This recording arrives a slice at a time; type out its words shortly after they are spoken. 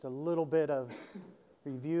It's a little bit of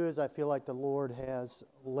review as I feel like the Lord has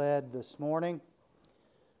led this morning.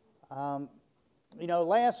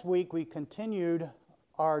 Last week we continued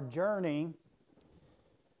our journey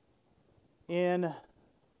to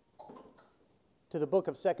the book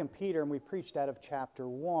of 2 Peter, and we preached out of chapter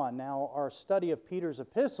 1. Now, our study of Peter's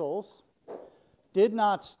epistles did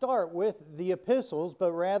not start with the epistles,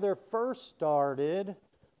 but rather first started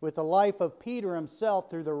with the life of Peter himself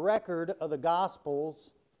through the record of the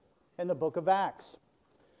Gospels and the book of Acts.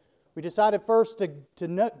 We decided first to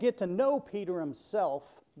get to know Peter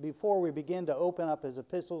himself before we begin to open up his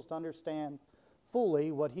epistles to understand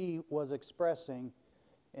fully what he was expressing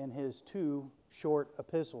in his two short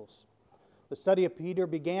epistles. The study of Peter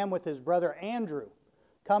began with his brother Andrew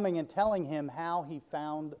coming and telling him how he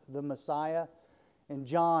found the Messiah. In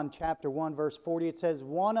John chapter 1, verse 40, it says,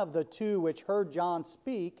 "One of the two which heard John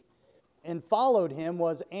speak and followed him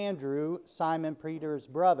was Andrew, Simon Peter's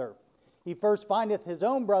brother. He first findeth his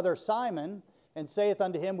own brother Simon, and saith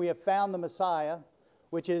unto him, We have found the Messiah,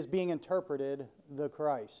 which is being interpreted the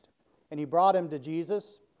Christ. And he brought him to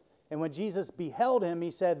Jesus. And when Jesus beheld him,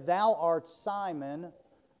 he said, Thou art Simon,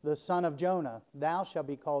 the son of Jonah. Thou shalt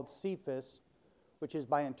be called Cephas, which is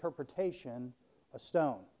by interpretation a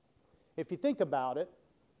stone." If you think about it,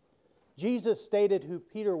 Jesus stated who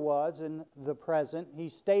Peter was in the present. He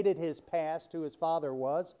stated his past, who his father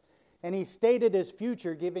was. And he stated his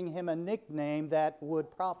future, giving him a nickname that would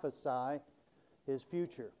prophesy his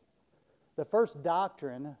future. The first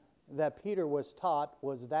doctrine that Peter was taught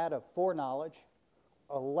was that of foreknowledge,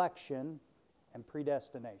 election, and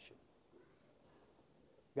predestination.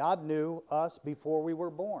 God knew us before we were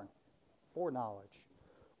born. Foreknowledge.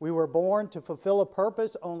 We were born to fulfill a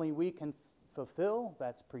purpose only we can fulfill.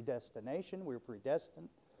 That's predestination. We're predestined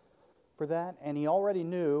for that. And he already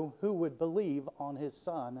knew who would believe on his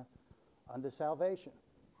Son unto salvation.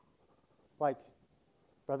 Like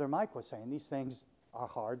Brother Mike was saying, these things are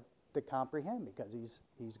hard to comprehend because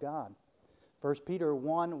he's God. 1 Peter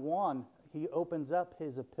 1:1, he opens up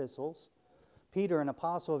his epistles. Peter, an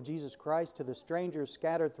apostle of Jesus Christ, to the strangers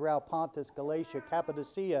scattered throughout Pontus, Galatia,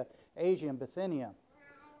 Cappadocia, Asia, and Bithynia,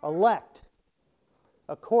 elect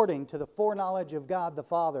according to the foreknowledge of God the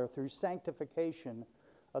Father through sanctification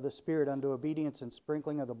of the Spirit unto obedience and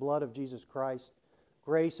sprinkling of the blood of Jesus Christ,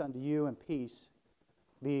 grace unto you and peace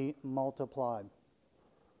be multiplied.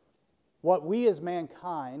 What we as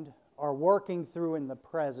mankind are working through in the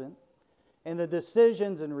present and the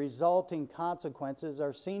decisions and resulting consequences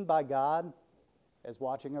are seen by God as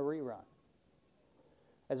watching a rerun.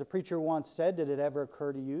 As a preacher once said, did it ever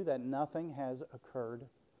occur to you that nothing has occurred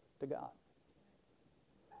to God?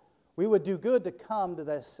 We would do good to come to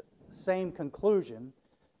this same conclusion,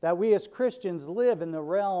 that we as Christians live in the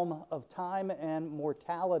realm of time and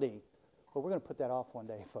mortality. But we're going to put that off one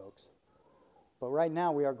day, folks. But right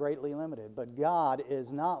now we are greatly limited. But God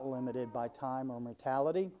is not limited by time or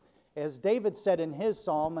mortality. As David said in his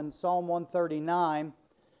psalm, in Psalm 139,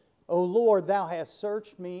 O Lord, thou hast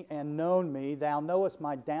searched me and known me. Thou knowest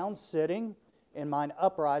my downsitting and mine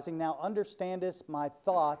uprising. Thou understandest my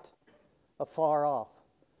thought afar off.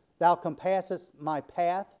 Thou compassest my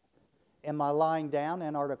path and my lying down,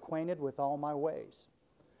 and art acquainted with all my ways.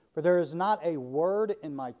 For there is not a word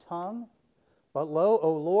in my tongue, but lo,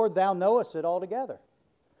 O Lord, thou knowest it altogether.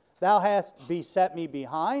 Thou hast beset me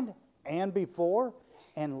behind and before,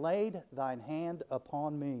 and laid thine hand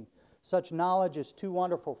upon me. Such knowledge is too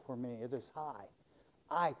wonderful for me. It is high.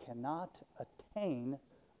 I cannot attain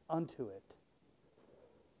unto it.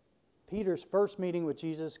 Peter's first meeting with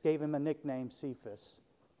Jesus gave him a nickname, Cephas,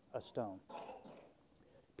 a stone.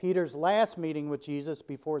 Peter's last meeting with Jesus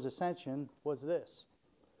before his ascension was this.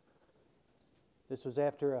 This was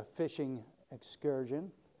after a fishing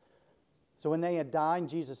excursion. So when they had dined,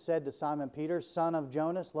 Jesus said to Simon Peter, Son of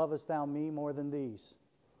Jonas, lovest thou me more than these?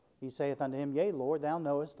 He saith unto him, Yea, Lord, thou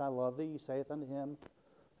knowest I love thee. He saith unto him,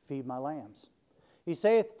 Feed my lambs. He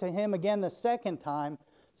saith to him again the second time,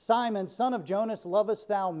 Simon, son of Jonas, lovest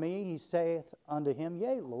thou me? He saith unto him,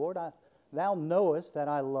 Yea, Lord, thou knowest that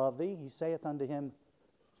I love thee. He saith unto him,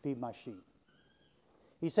 Feed my sheep.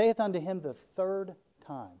 He saith unto him the third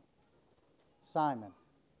time, Simon,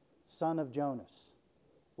 son of Jonas,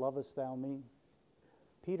 lovest thou me?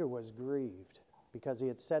 Peter was grieved because he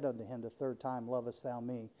had said unto him the third time, Lovest thou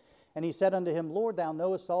me? And he said unto him, Lord, thou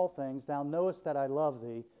knowest all things. Thou knowest that I love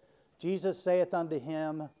thee. Jesus saith unto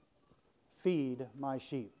him, Feed my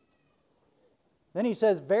sheep. Then he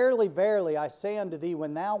says, Verily, verily, I say unto thee,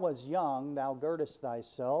 when thou wast young, thou girdest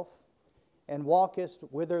thyself, and walkest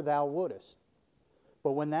whither thou wouldest.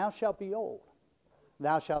 But when thou shalt be old,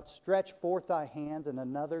 thou shalt stretch forth thy hands, and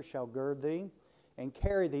another shall gird thee, and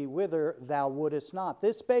carry thee whither thou wouldest not.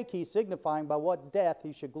 This spake he, signifying by what death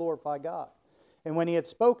he should glorify God. And when he had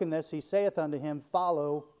spoken this, he saith unto him,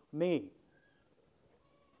 Follow me.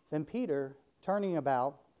 Then Peter, turning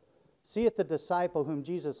about, seeth the disciple whom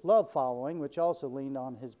Jesus loved following, which also leaned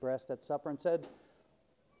on his breast at supper, and said,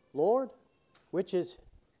 Lord, which is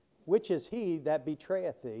he that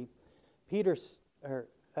betrayeth thee?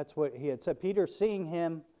 That's what he had said. Peter, seeing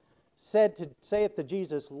him, saith to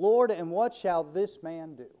Jesus, Lord, and what shall this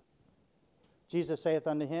man do? Jesus saith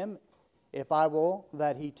unto him, If I will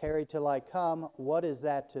that he tarry till I come, what is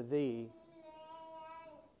that to thee?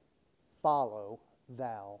 Follow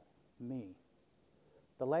thou me.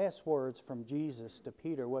 The last words from Jesus to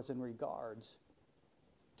Peter was in regards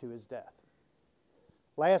to his death.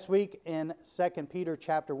 Last week in 2 Peter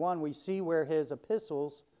chapter 1, we see where his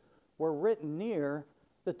epistles were written near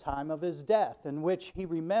the time of his death, in which he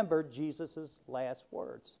remembered Jesus' last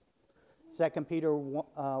words. 2 Peter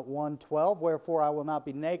 1:12, Wherefore I will not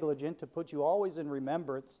be negligent to put you always in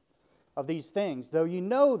remembrance of these things, though you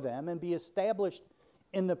know them and be established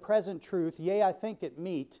in the present truth. Yea, I think it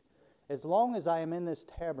meet, as long as I am in this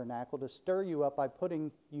tabernacle, to stir you up by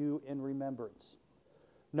putting you in remembrance,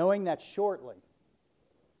 knowing that shortly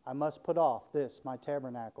I must put off this my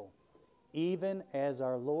tabernacle, even as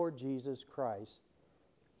our Lord Jesus Christ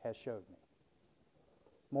has showed me.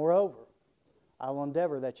 Moreover, I will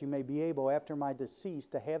endeavor that you may be able, after my decease,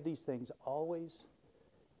 to have these things always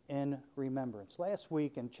in remembrance. Last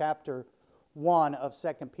week in chapter 1 of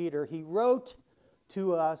 2 Peter, he wrote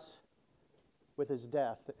to us with his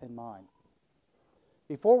death in mind.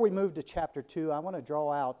 Before we move to chapter 2, I want to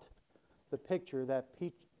draw out the picture that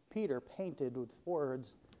Peter painted with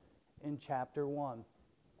words in chapter 1.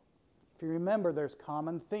 If you remember, there's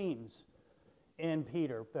common themes in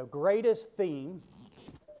Peter. The greatest theme,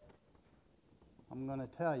 I'm going to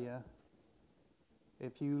tell you,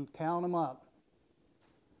 if you count them up,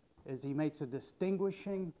 is he makes a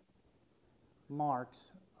distinguishing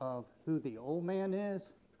marks of who the old man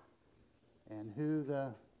is and who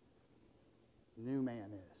the new man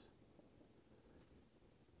is.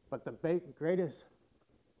 But the greatest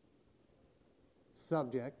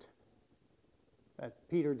subject that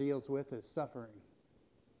Peter deals with is suffering.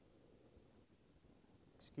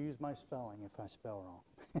 Excuse my spelling if I spell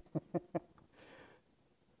wrong.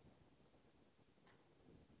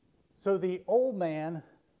 So the old man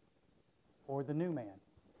or the new man.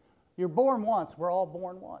 You're born once. We're all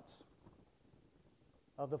born once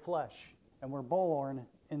of the flesh. And we're born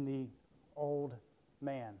in the old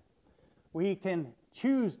man. We can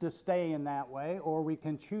choose to stay in that way, or we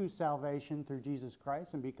can choose salvation through Jesus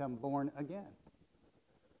Christ and become born again.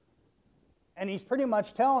 And he's pretty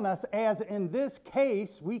much telling us, as in this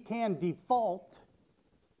case, we can default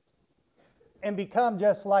and become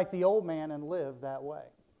just like the old man and live that way.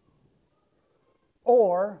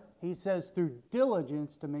 Or, he says, through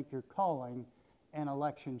diligence to make your calling and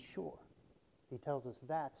election sure. He tells us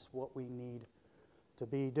that's what we need to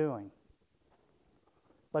be doing.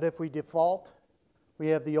 But if we default, we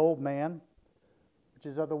have the old man, which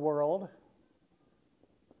is of the world,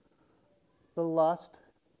 the lust,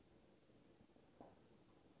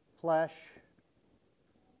 flesh,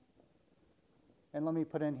 and let me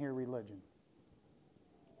put in here religion.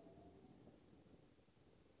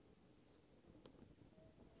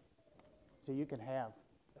 See, you can have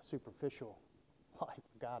a superficial life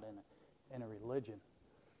of God in a religion.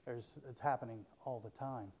 It's happening all the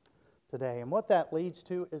time today. And what that leads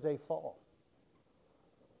to is a fall.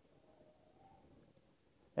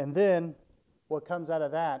 And then what comes out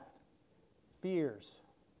of that? Fears,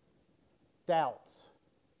 doubts,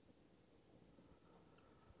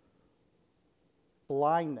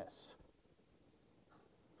 blindness.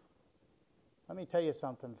 Let me tell you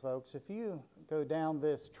something, folks. If you go down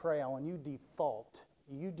this trail and you default,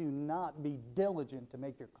 you do not be diligent to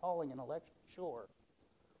make your calling and election sure,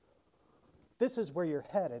 this is where you're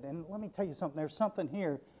headed. And let me tell you something. There's something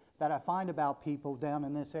here that I find about people down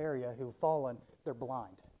in this area who've fallen. They're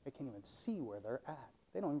blind. They can't even see where they're at.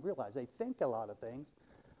 They don't even realize. They think a lot of things,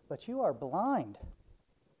 but you are blind.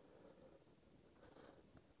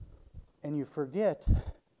 And you forget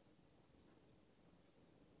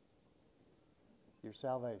your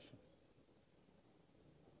salvation.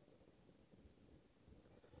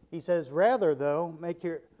 He says, rather though,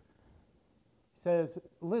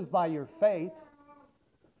 live by your faith.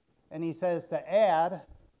 And he says to add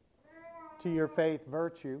to your faith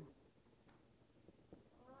virtue.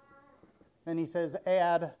 And he says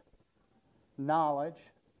add knowledge.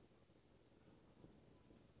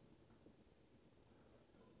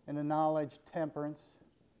 And to knowledge temperance.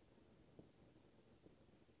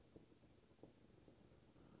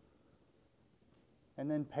 and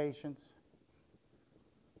then patience,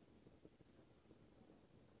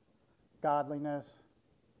 godliness,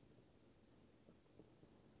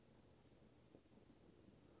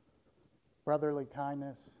 brotherly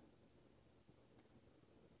kindness,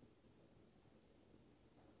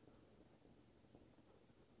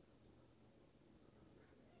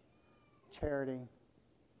 charity,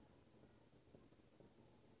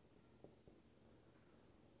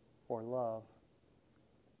 or love.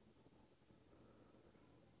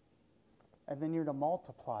 And then you're to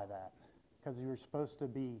multiply that, because you're supposed to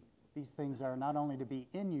be, these things are not only to be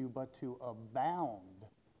in you, but to abound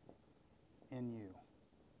in you.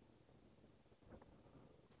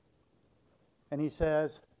 And he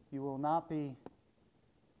says, you will not be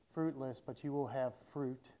fruitless, but you will have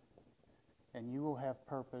fruit, and you will have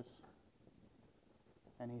purpose.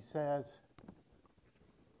 And he says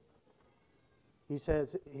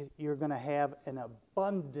you're going to have an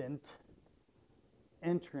abundant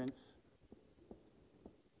entrance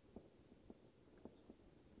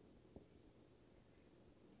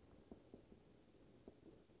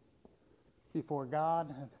before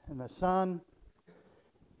God and the Son.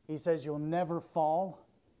 He says you'll never fall.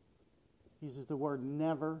 He uses the word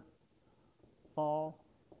never fall.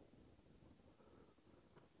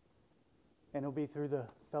 And it'll be through the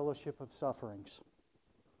fellowship of sufferings.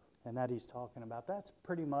 And that he's talking about. That's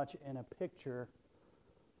pretty much in a picture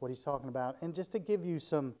what he's talking about. And just to give you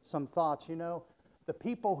some thoughts, you know, the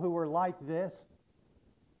people who were like this,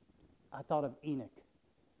 I thought of Enoch.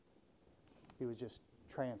 He was just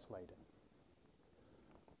translated.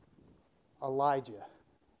 Elijah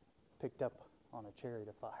picked up on a chariot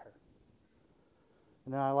of fire.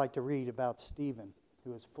 And then I like to read about Stephen, who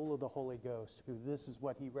was full of the Holy Ghost, who this is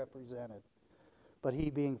what he represented. But he,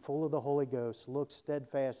 being full of the Holy Ghost, looked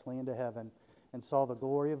steadfastly into heaven and saw the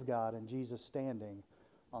glory of God and Jesus standing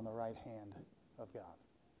on the right hand of God.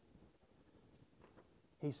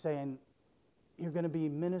 He's saying you're going to be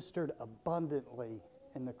ministered abundantly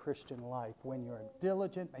in the Christian life when you're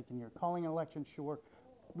diligent, making your calling and election sure,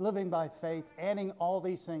 living by faith, adding all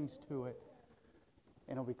these things to it,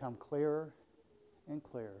 and it'll become clearer and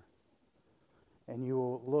clearer. And you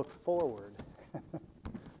will look forward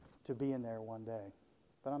to being there one day.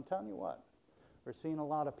 But I'm telling you what, we're seeing a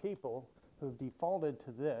lot of people who've defaulted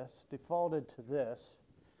to this,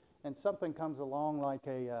 and something comes along like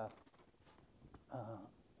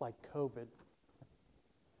like COVID.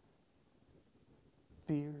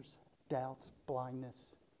 Fears, doubts,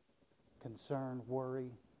 blindness, concern,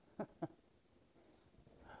 worry.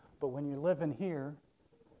 But when you're living here,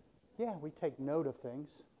 yeah, we take note of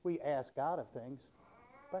things. We ask God of things.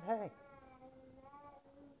 But hey,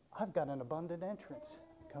 I've got an abundant entrance.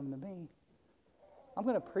 Come to me. I'm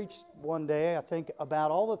going to preach one day, I think,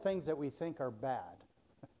 about all the things that we think are bad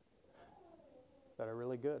that are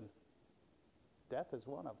really good. Death is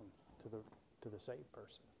one of them to the saved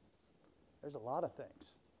person. There's a lot of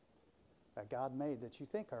things that God made that you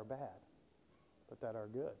think are bad, but that are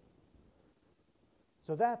good.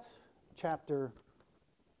 So that's chapter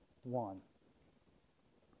 1.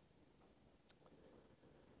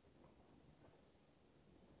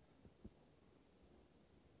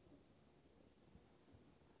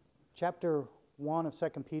 Chapter 1 of 2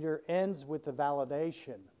 Peter ends with the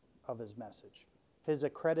validation of his message, his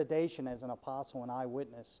accreditation as an apostle and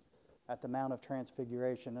eyewitness at the Mount of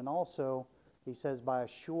Transfiguration. And also, he says, by a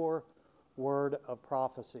sure word of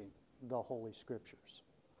prophecy, the Holy Scriptures.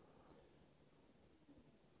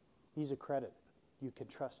 He's accredited. You can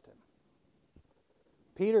trust him.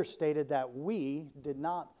 Peter stated that we did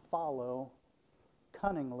not follow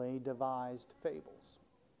cunningly devised fables.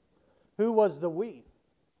 Who was the we?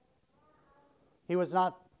 He was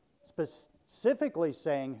not specifically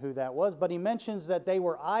saying who that was, but he mentions that they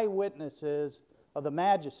were eyewitnesses of the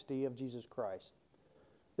majesty of Jesus Christ.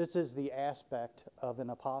 This is the aspect of an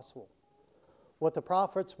apostle. What the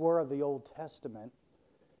prophets were of the Old Testament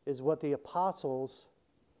is what the apostles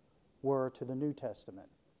were to the New Testament.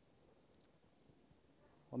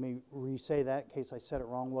 Let me re-say that in case I said it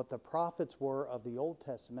wrong. What the prophets were of the Old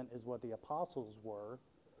Testament is what the apostles were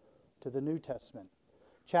to the New Testament.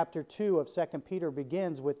 Chapter 2 of 2 Peter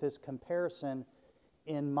begins with this comparison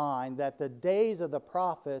in mind that the days of the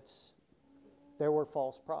prophets, there were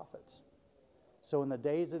false prophets. So in the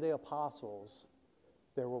days of the apostles,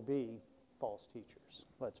 there will be false teachers.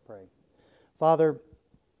 Let's pray. Father,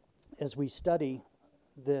 as we study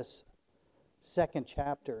this second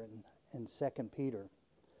chapter in 2 Peter,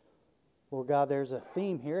 Lord God, there's a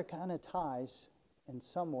theme here. It kind of ties in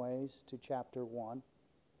some ways to chapter 1.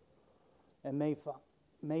 And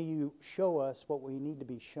may you show us what we need to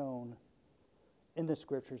be shown in the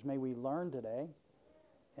Scriptures. May we learn today.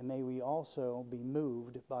 And may we also be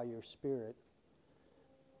moved by your Spirit.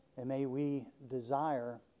 And may we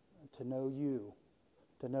desire to know you,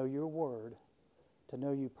 to know your word, to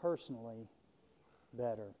know you personally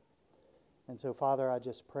better. And so, Father, I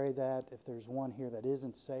just pray that if there's one here that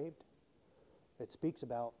isn't saved, it speaks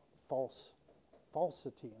about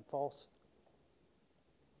falsity and false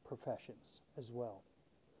professions as well.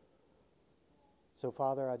 So,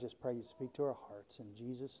 Father, I just pray you speak to our hearts. In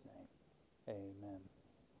Jesus' name, amen.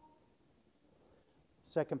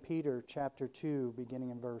 2 Peter chapter 2, beginning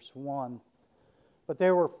in verse 1. But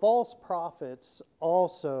there were false prophets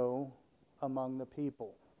also among the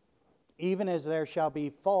people, even as there shall be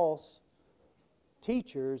false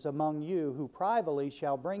teachers among you, who privately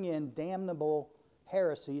shall bring in damnable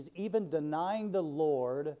heresies, even denying the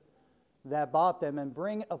Lord that bought them, and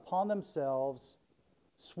bring upon themselves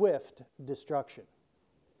swift destruction.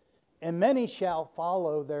 And many shall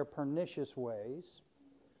follow their pernicious ways,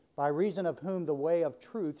 by reason of whom the way of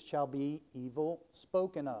truth shall be evil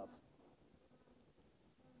spoken of.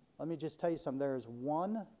 Let me just tell you something. There is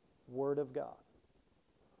one Word of God.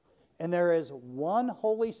 And there is one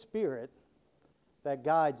Holy Spirit that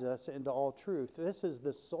guides us into all truth. This is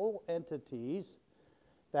the sole entities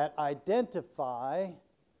that identify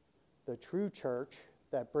the true church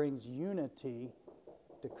that brings unity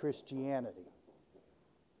to Christianity.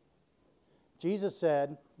 Jesus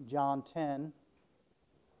said, John 10,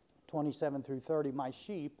 27 through 30, my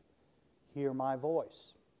sheep hear my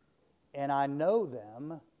voice, and I know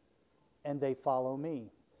them, and they follow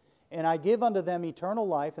me. And I give unto them eternal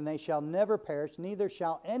life, and they shall never perish, neither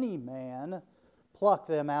shall any man pluck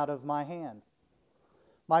them out of my hand.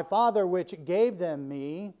 My Father which gave them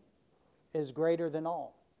me is greater than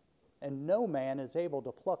all, and no man is able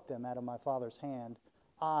to pluck them out of my Father's hand.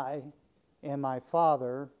 I and my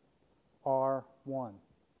Father are one.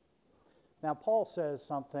 Now, Paul says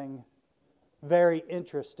something very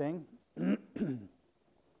interesting.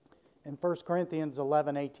 In 1 Corinthians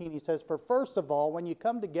 11:18, he says, for first of all, when you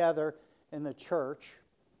come together in the church,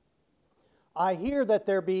 I hear that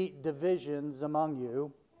there be divisions among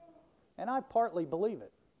you, and I partly believe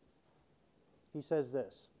it. He says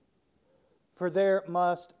this, for there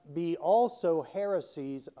must be also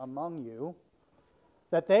heresies among you,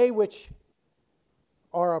 that they which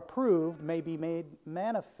are approved may be made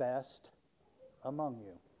manifest among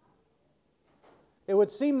you. It would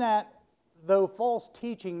seem that though false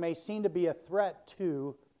teaching may seem to be a threat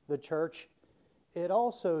to the church, it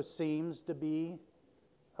also seems to be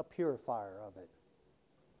a purifier of it.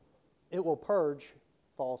 It will purge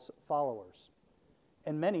false followers,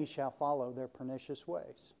 and many shall follow their pernicious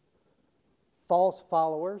ways. False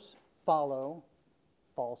followers follow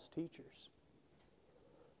false teachers.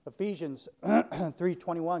 Ephesians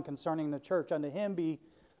 3:21 concerning the church, unto him be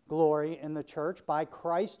glory in the church by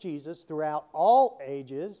Christ Jesus throughout all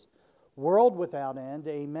ages, world without end.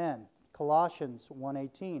 Amen. Colossians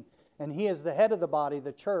 1:18. And he is the head of the body,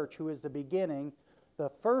 the church, who is the beginning, the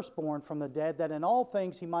firstborn from the dead, that in all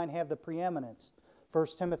things he might have the preeminence.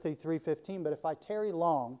 1 Timothy 3:15. But if I tarry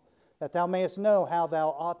long, that thou mayest know how thou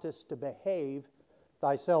oughtest to behave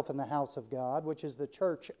thyself in the house of God, which is the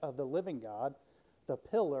church of the living God, the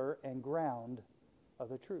pillar and ground of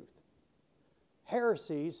the truth.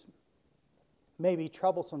 Heresies may be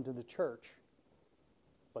troublesome to the church,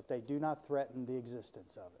 but they do not threaten the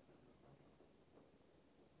existence of it.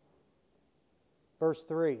 Verse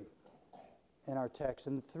 3 in our text,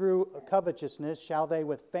 and through covetousness shall they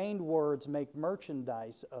with feigned words make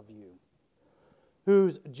merchandise of you,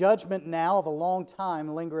 whose judgment now of a long time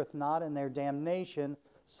lingereth not, and their damnation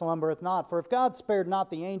slumbereth not. For if God spared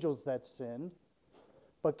not the angels that sinned,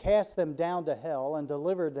 but cast them down to hell, and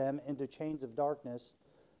delivered them into chains of darkness,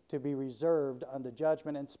 to be reserved unto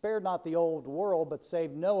judgment, and spared not the old world, but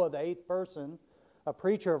saved Noah, the eighth person, a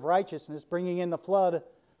preacher of righteousness, bringing in the flood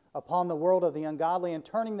upon the world of the ungodly, and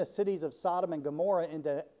turning the cities of Sodom and Gomorrah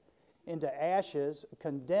into ashes,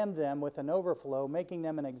 condemned them with an overflow, making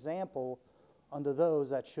them an example unto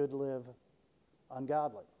those that should live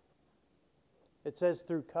ungodly. It says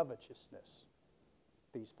through covetousness,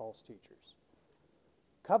 these false teachers.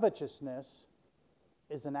 Covetousness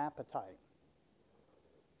is an appetite.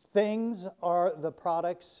 Things are the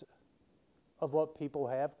products of what people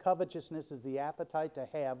have. Covetousness is the appetite to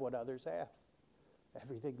have what others have.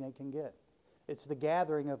 Everything they can get. It's the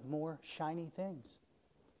gathering of more shiny things.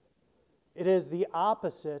 It is the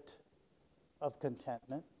opposite of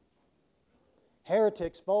contentment.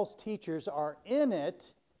 Heretics, false teachers are in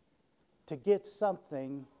it to get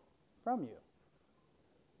something from you.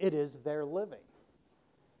 It is their living.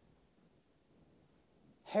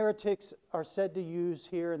 Heretics are said to use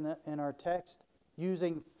here in our text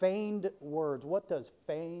using feigned words. What does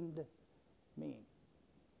feigned mean?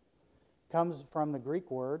 Comes from the Greek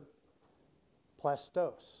word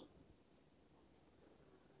plastos,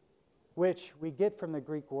 which we get from the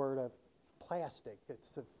Greek word of plastic.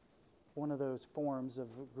 It's one of those forms of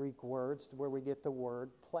Greek words where we get the word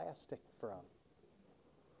plastic from.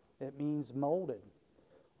 It means molded,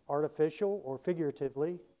 artificial, or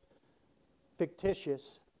figuratively,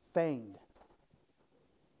 fictitious, feigned.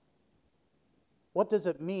 What does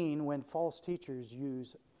it mean when false teachers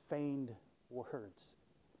use feigned words?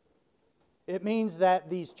 It means that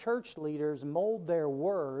these church leaders mold their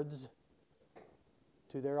words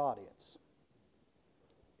to their audience.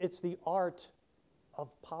 It's the art of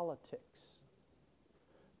politics.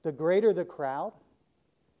 The greater the crowd,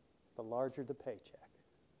 the larger the paycheck.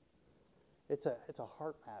 It's a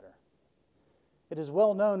heart matter. It is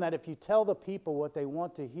well known that if you tell the people what they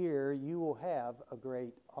want to hear, you will have a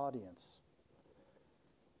great audience.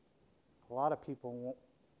 A lot of people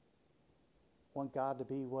want God to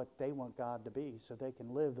be what they want God to be so they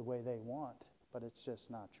can live the way they want, but it's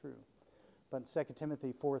just not true. But in 2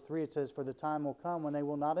 Timothy 4:3 it says, "For the time will come when they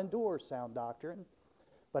will not endure sound doctrine,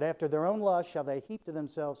 but after their own lust shall they heap to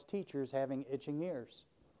themselves teachers having itching ears."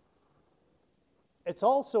 It's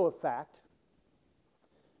also a fact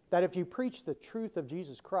that if you preach the truth of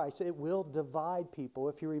Jesus Christ, it will divide people.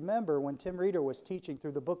 If you remember when Tim Reeder was teaching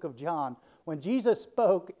through the book of John, when Jesus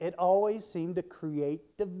spoke, it always seemed to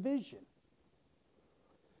create division.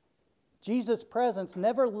 Jesus' presence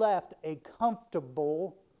never left a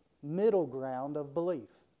comfortable middle ground of belief.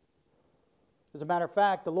 As a matter of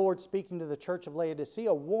fact, the Lord, speaking to the church of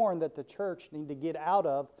Laodicea, warned that the church needed to get out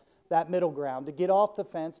of that middle ground, to get off the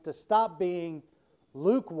fence, to stop being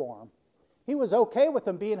lukewarm. He was okay with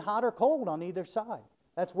them being hot or cold on either side.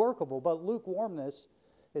 That's workable, but lukewarmness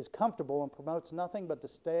is comfortable and promotes nothing but to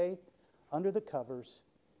stay under the covers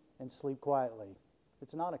and sleep quietly.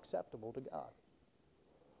 It's not acceptable to God.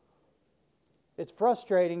 It's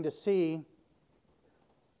frustrating to see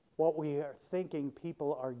what we are thinking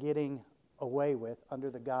people are getting away with under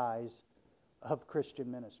the guise of Christian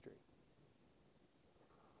ministry.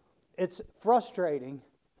 It's frustrating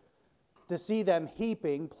to see them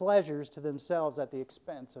heaping pleasures to themselves at the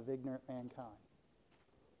expense of ignorant mankind.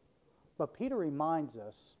 But Peter reminds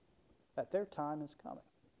us that their time is coming.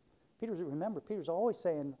 Peter's always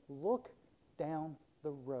saying, look down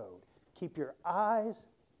the road. Keep your eyes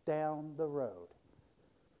down the road.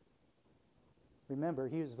 Remember,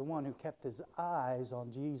 he was the one who kept his eyes on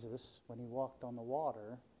Jesus when he walked on the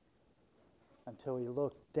water until he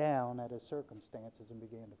looked down at his circumstances and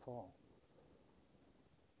began to fall.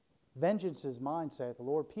 Vengeance is mine, saith the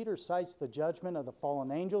Lord. Peter cites the judgment of the fallen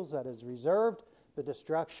angels that is reserved, the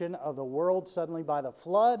destruction of the world suddenly by the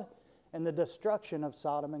flood, and the destruction of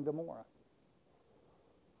Sodom and Gomorrah.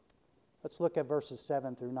 Let's look at verses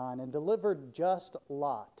 7 through 9. "And delivered just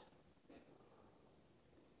Lot,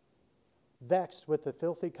 vexed with the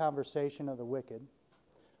filthy conversation of the wicked.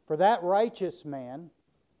 For that righteous man,"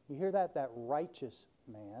 you hear that? That righteous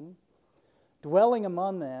man, "dwelling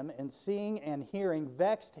among them, and seeing and hearing,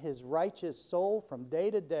 vexed his righteous soul from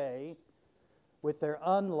day to day with their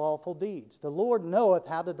unlawful deeds. The Lord knoweth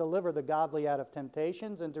how to deliver the godly out of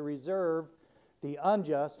temptations, and to reserve the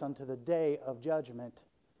unjust unto the day of judgment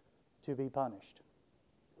to be punished."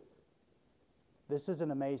 This is an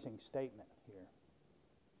amazing statement here.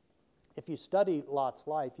 If you study Lot's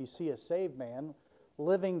life, you see a saved man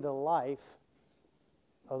living the life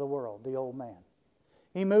of the world, the old man.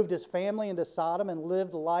 He moved his family into Sodom and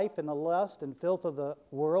lived life in the lust and filth of the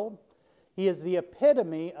world. He is the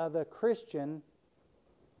epitome of the Christian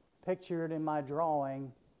pictured in my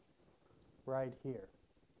drawing right here,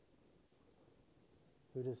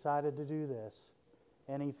 who decided to do this,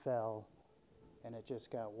 and he fell, and it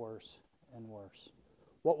just got worse and worse.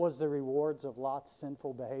 What was the rewards of Lot's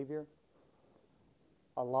sinful behavior?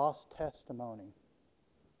 A lost testimony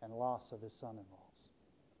and loss of his son-in-laws.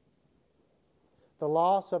 The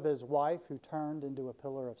loss of his wife, who turned into a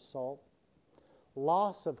pillar of salt.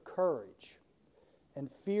 Loss of courage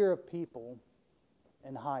and fear of people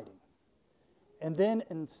and hiding. And then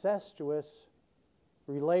incestuous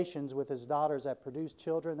relations with his daughters that produced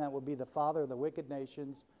children that would be the father of the wicked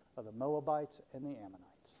nations of the Moabites and the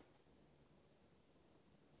Ammonites.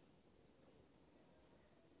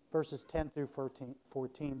 Verses 10 through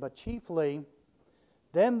 14. "But chiefly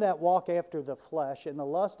them that walk after the flesh in the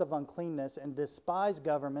lust of uncleanness and despise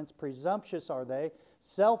governments, presumptuous are they,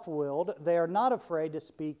 self-willed, they are not afraid to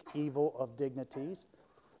speak evil of dignities,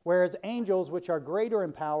 whereas angels which are greater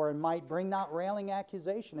in power and might bring not railing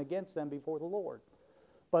accusation against them before the Lord.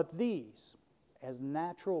 But these, as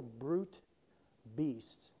natural brute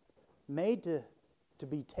beasts, made to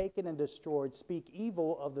be taken and destroyed, speak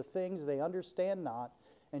evil of the things they understand not,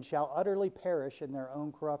 and shall utterly perish in their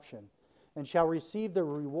own corruption, and shall receive the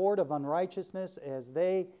reward of unrighteousness as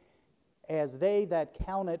they that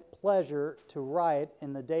count it pleasure to riot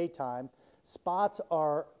in the daytime. Spots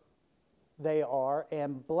are they are,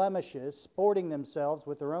 and blemishes, sporting themselves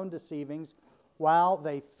with their own deceivings, while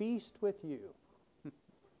they feast with you,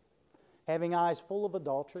 having eyes full of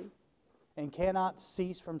adultery, and cannot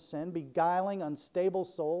cease from sin, beguiling unstable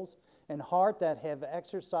souls, and heart that have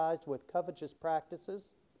exercised with covetous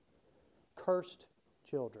practices, cursed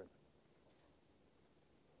children.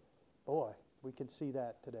 Boy, we can see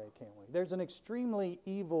that today, can't we? There's an extremely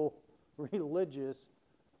evil religious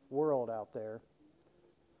world out there.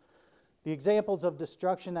 The examples of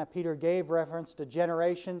destruction that Peter gave reference to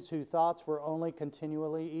generations whose thoughts were only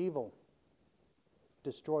continually evil,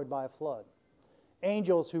 destroyed by a flood.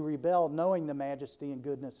 Angels who rebelled knowing the majesty and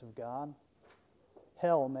goodness of God.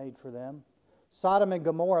 Hell made for them. Sodom and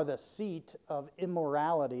Gomorrah, the seat of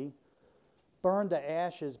immorality, burned to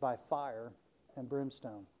ashes by fire and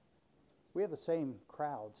brimstone. We have the same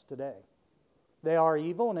crowds today. They are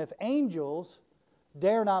evil, and if angels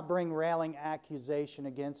dare not bring railing accusation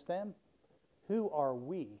against them, who are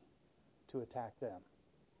we to attack them?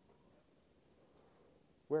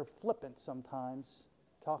 We're flippant sometimes,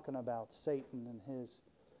 talking about Satan and his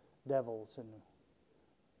devils, and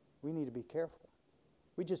we need to be careful.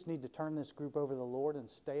 We just need to turn this group over to the Lord and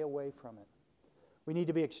stay away from it. We need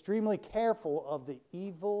to be extremely careful of the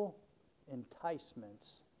evil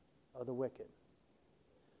enticements of the wicked.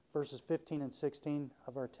 Verses 15 and 16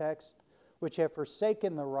 of our text, which have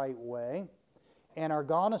forsaken the right way and are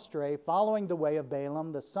gone astray, following the way of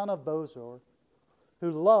Balaam, the son of Bosor,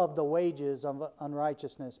 who loved the wages of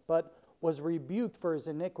unrighteousness, but was rebuked for his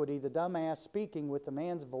iniquity. The dumb ass, speaking with the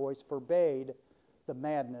man's voice, forbade the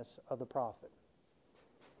madness of the prophet.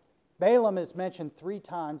 Balaam is mentioned 3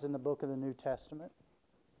 times in the book of the New Testament,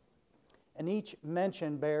 and each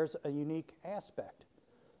mention bears a unique aspect.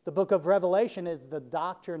 The book of Revelation is the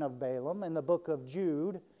doctrine of Balaam. In the book of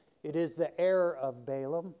Jude, it is the error of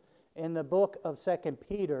Balaam. In the book of 2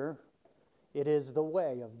 Peter, it is the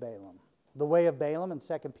way of Balaam. The way of Balaam in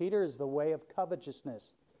 2 Peter is the way of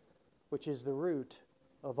covetousness, which is the root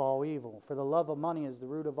of all evil. For the love of money is the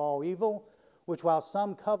root of all evil, which while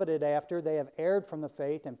some coveted after, they have erred from the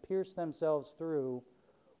faith and pierced themselves through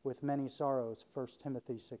with many sorrows. 1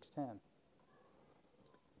 Timothy 6:10.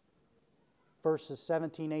 Verses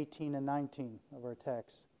 17, 18, and 19 of our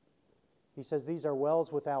text. He says, these are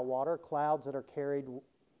wells without water, clouds that are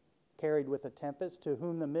carried with a tempest, to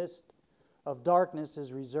whom the mist of darkness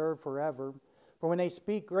is reserved forever. For when they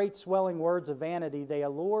speak great swelling words of vanity, they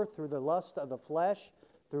allure through the lust of the flesh,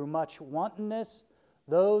 through much wantonness,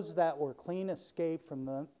 those that were clean escape from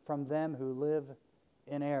them who live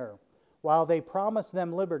in error. While they promise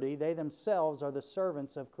them liberty, they themselves are the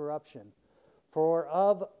servants of corruption. For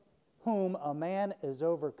of whom a man is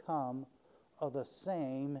overcome, of the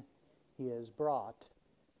same he is brought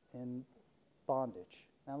in bondage.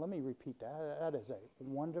 Now let me repeat that. That is a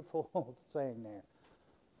wonderful saying there.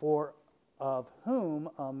 For of whom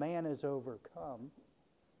a man is overcome,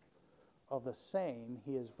 of the same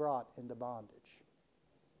he is brought into bondage.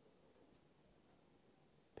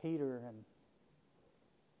 Peter and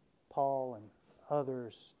Paul and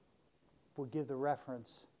others would give the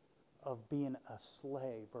reference of being a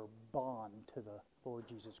slave or bond to the Lord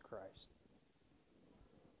Jesus Christ,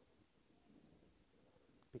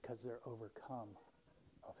 because they're overcome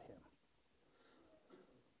of Him.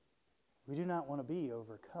 We do not want to be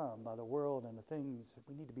overcome by the world and the things that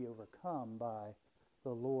we need to be overcome by the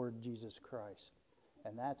Lord Jesus Christ.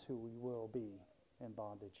 And that's who we will be in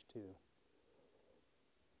bondage to.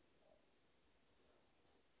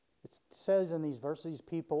 It says in these verses, these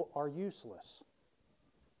people are useless.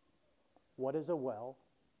 What is a well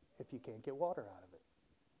if you can't get water out of it?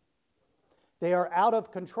 They are out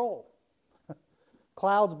of control.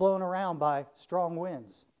 Clouds blown around by strong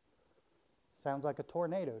winds. Sounds like a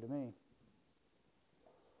tornado to me.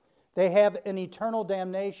 They have an eternal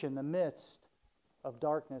damnation, the midst of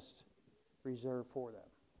darkness reserved for them.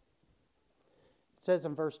 It says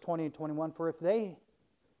in verse 20 and 21,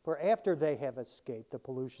 For after they have escaped the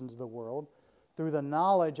pollutions of the world through the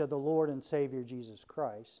knowledge of the Lord and Savior Jesus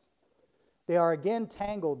Christ, they are again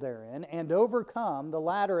tangled therein and overcome. The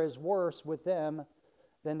latter is worse with them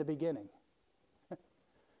than the beginning.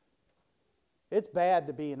 It's bad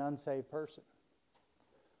to be an unsaved person.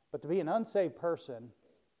 But to be an unsaved person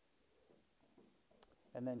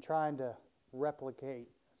and then trying to replicate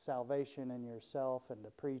salvation in yourself and to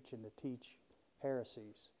preach and to teach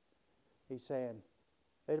heresies He's saying,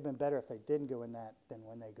 it'd have been better if they didn't go in that than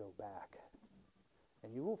when they go back.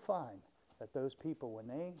 And you will find that those people, when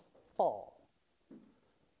they fall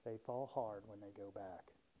hard when they go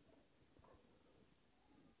back.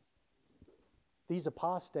 These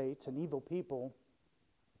apostates and evil people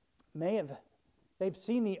they've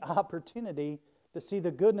seen the opportunity to see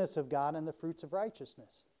the goodness of God and the fruits of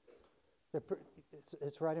righteousness.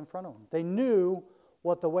 It's right in front of them. They knew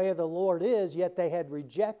what the way of the Lord is, yet they had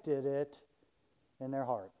rejected it in their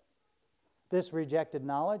heart. This rejected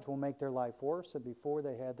knowledge will make their life worse than before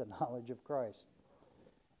they had the knowledge of Christ,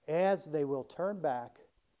 as they will turn back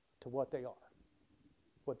to what they are,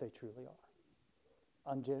 what they truly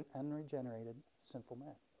are, unregenerated, sinful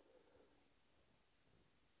men.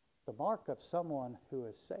 The mark of someone who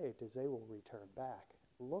is saved is they will return back.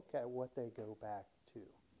 Look at what they go back to.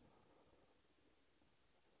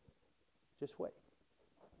 Just wait.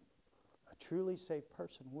 A truly saved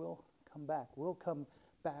person will come back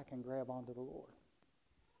and grab onto the Lord.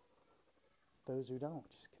 Those who don't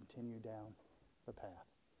just continue down the path.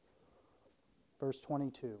 Verse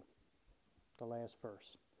 22, the last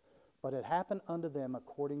verse. But it happened unto them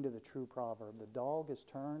according to the true proverb. The dog is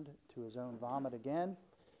turned to his own vomit again,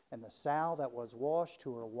 and the sow that was washed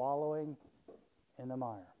to her wallowing in the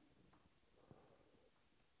mire.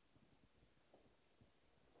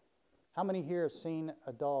 How many here have seen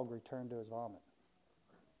a dog return to his vomit?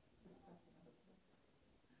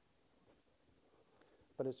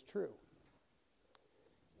 But it's true.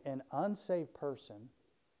 An unsaved person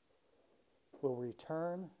will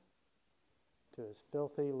return to his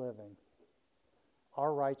filthy living.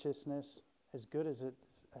 Our righteousness, as good as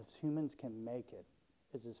humans can make it,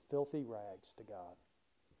 is as filthy rags to God.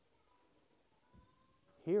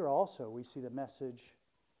 Here also we see the message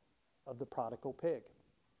of the prodigal pig.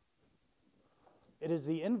 It is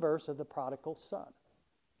the inverse of the prodigal son.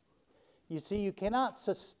 You see, you cannot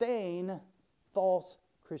sustain false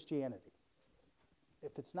Christianity.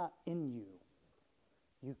 If it's not in you,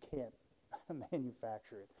 you can't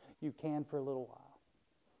manufacture it. You can for a little while.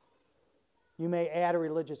 You may add a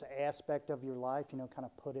religious aspect of your life, kind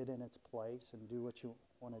of put it in its place and do what you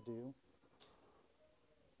want to do.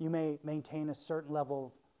 You may maintain a certain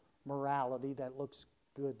level of morality that looks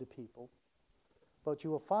good to people. But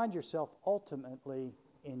you will find yourself ultimately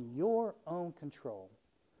in your own control.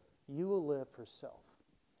 You will live for self,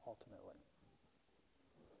 ultimately.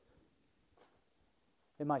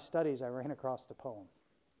 In my studies, I ran across a poem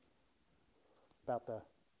about the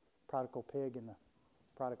prodigal pig and the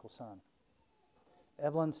prodigal son.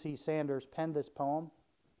 Evelyn C. Sanders penned this poem.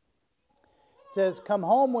 It says, "Come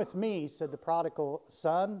home with me," said the prodigal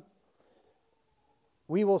son.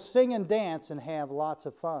 "We will sing and dance and have lots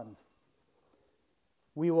of fun.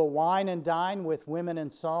 We will wine and dine with women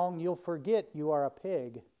and song. You'll forget you are a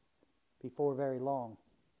pig before very long."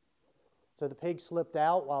 So the pig slipped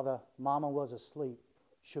out while the mama was asleep,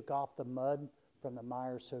 shook off the mud from the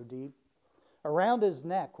mire so deep. Around his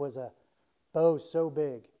neck was a bow so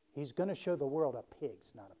big, he's going to show the world a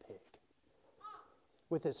pig's not a pig.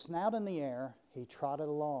 With his snout in the air, he trotted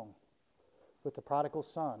along with the prodigal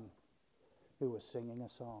son who was singing a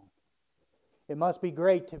song. It must be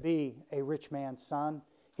great to be a rich man's son.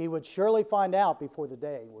 He would surely find out before the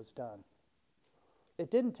day was done.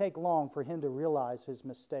 It didn't take long for him to realize his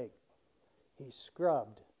mistake. He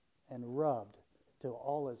scrubbed and rubbed till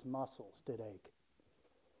all his muscles did ache.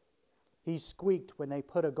 He squeaked when they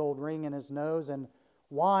put a gold ring in his nose and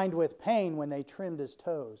whined with pain when they trimmed his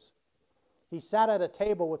toes. He sat at a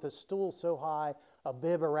table with a stool so high, a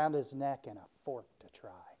bib around his neck and a fork to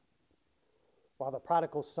try. While the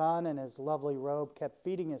prodigal son in his lovely robe kept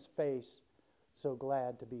feeding his face, so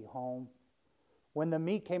glad to be home. When the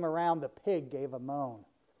meat came around, the pig gave a moan.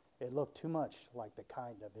 It looked too much like the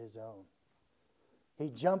kind of his own. He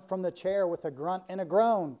jumped from the chair with a grunt and a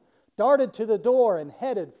groan, darted to the door and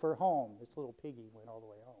headed for home. This little piggy went all the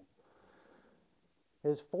way home.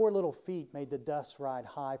 His 4 little feet made the dust ride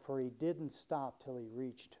high, for he didn't stop till he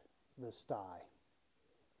reached the sty.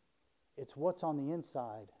 It's what's on the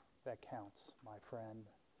inside that counts, my friend,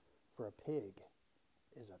 for a pig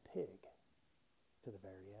is a pig to the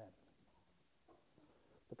very end.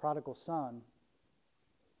 The prodigal son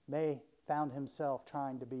may found himself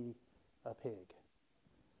trying to be a pig.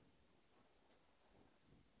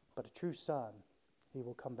 But a true son, he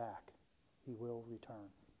will come back. He will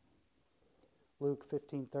return. Luke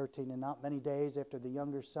 15:13, "And not many days after the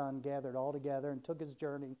younger son gathered all together and took his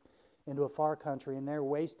journey into a far country, and there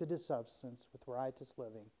wasted his substance with riotous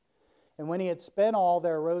living. And when he had spent all,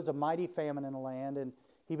 there arose a mighty famine in the land, and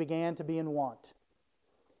he began to be in want.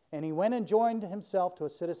 And he went and joined himself to a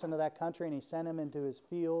citizen of that country, and he sent him into his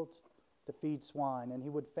fields to feed swine, and he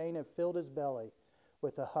would fain have filled his belly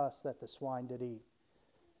with the husk that the swine did eat.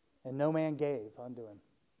 And no man gave unto him.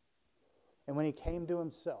 And when he came to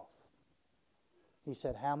himself, he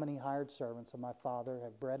said, How many hired servants of my father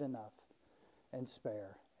have bread enough and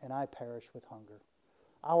spare, and I perish with hunger?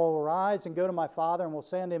 I will arise and go to my father, and will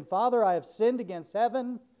say unto him, Father, I have sinned against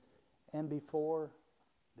heaven and before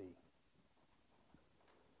thee.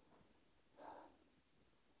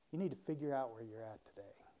 You need to figure out where you're at today.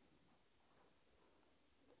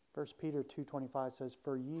 1 Peter 2:25 says,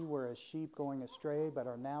 For ye were as sheep going astray, but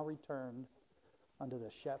are now returned unto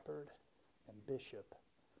the shepherd and bishop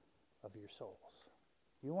of your souls.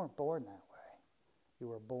 You weren't born that way. You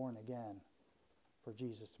were born again for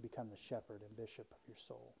Jesus to become the shepherd and bishop of your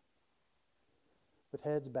soul. With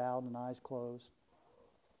heads bowed and eyes closed,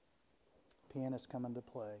 pianists come into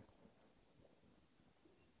play.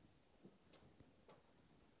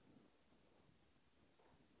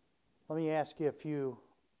 Let me ask you a few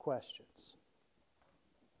questions.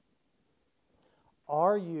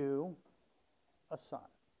 Are you a son?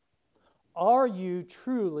 Are you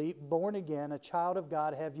truly born again, a child of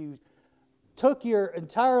God? Have you took your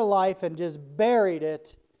entire life and just buried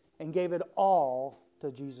it and gave it all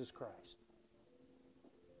to Jesus Christ?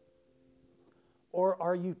 Or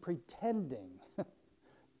are you pretending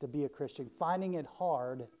to be a Christian, finding it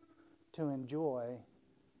hard to enjoy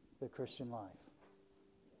the Christian life?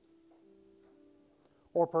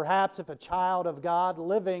 Or perhaps if a child of God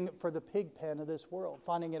living for the pig pen of this world,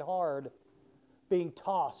 finding it hard being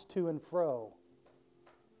tossed to and fro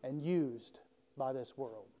and used by this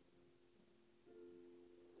world.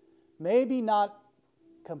 Maybe not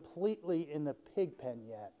completely in the pig pen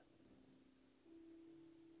yet,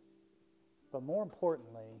 but more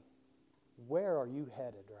importantly, where are you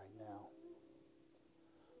headed right now?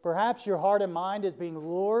 Perhaps your heart and mind is being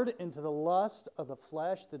lured into the lust of the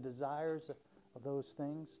flesh, the desires of those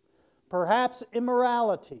things. Perhaps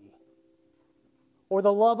immorality, or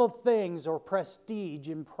the love of things, or prestige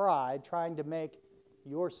and pride, trying to make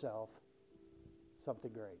yourself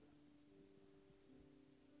something great.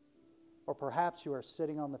 Or perhaps you are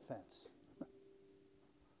sitting on the fence.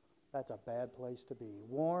 That's a bad place to be.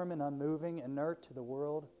 Warm and unmoving, inert to the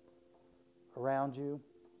world around you.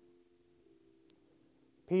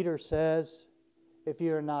 Peter says, if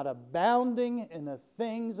you are not abounding in the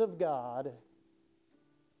things of God,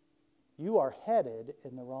 you are headed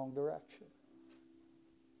in the wrong direction.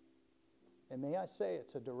 And may I say,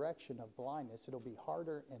 it's a direction of blindness. It'll be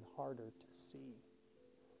harder and harder to see.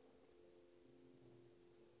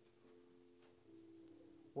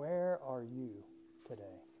 Where are you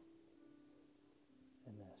today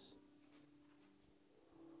in this?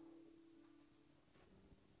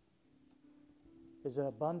 Is an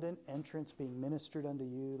abundant entrance being ministered unto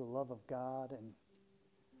you, the love of God, and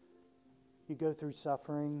you go through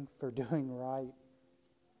suffering for doing right,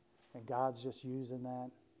 and God's just using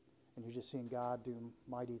that, and you're just seeing God do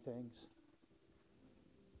mighty things?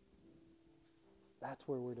 That's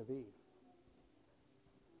where we're to be.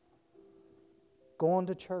 Going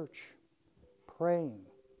to church, praying,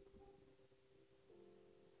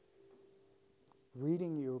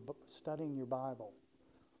 studying your Bible,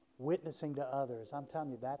 witnessing to others. I'm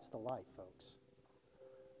telling you, that's the life, folks.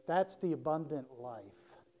 That's the abundant life.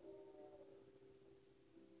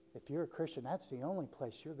 If you're a Christian, that's the only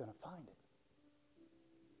place you're going to find it.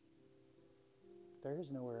 There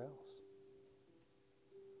is nowhere else.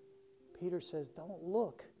 Peter says, don't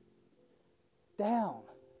look down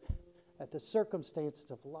at the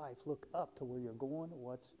circumstances of life. Look up to where you're going,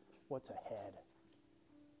 what's ahead.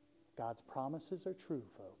 God's promises are true,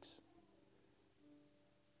 folks.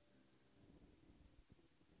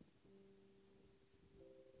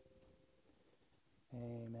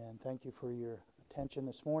 Amen. Thank you for your attention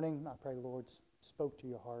this morning. I pray the Lord spoke to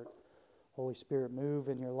your heart. Holy Spirit, move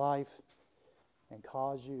in your life and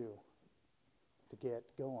cause you to get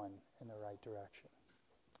going in the right direction.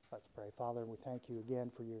 Let's pray. Father, we thank you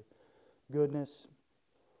again for your goodness,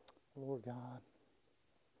 Lord God.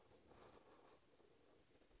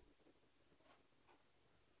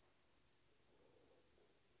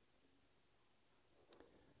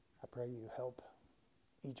 I pray you help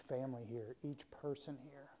each family here, each person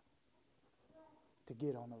here, to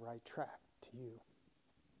get on the right track to you,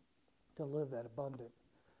 to live that abundant,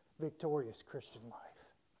 victorious Christian life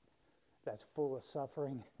that's full of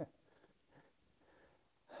suffering,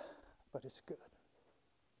 but it's good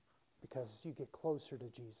because you get closer to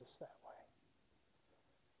Jesus that way.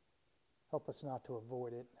 Help us not to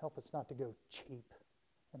avoid it. Help us not to go cheap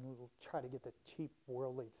and try to get the cheap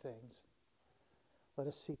worldly things. Let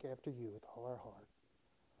us seek after you with all our heart,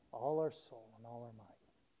 all our soul, and all our might.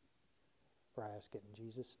 For I ask it in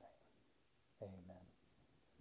Jesus' name.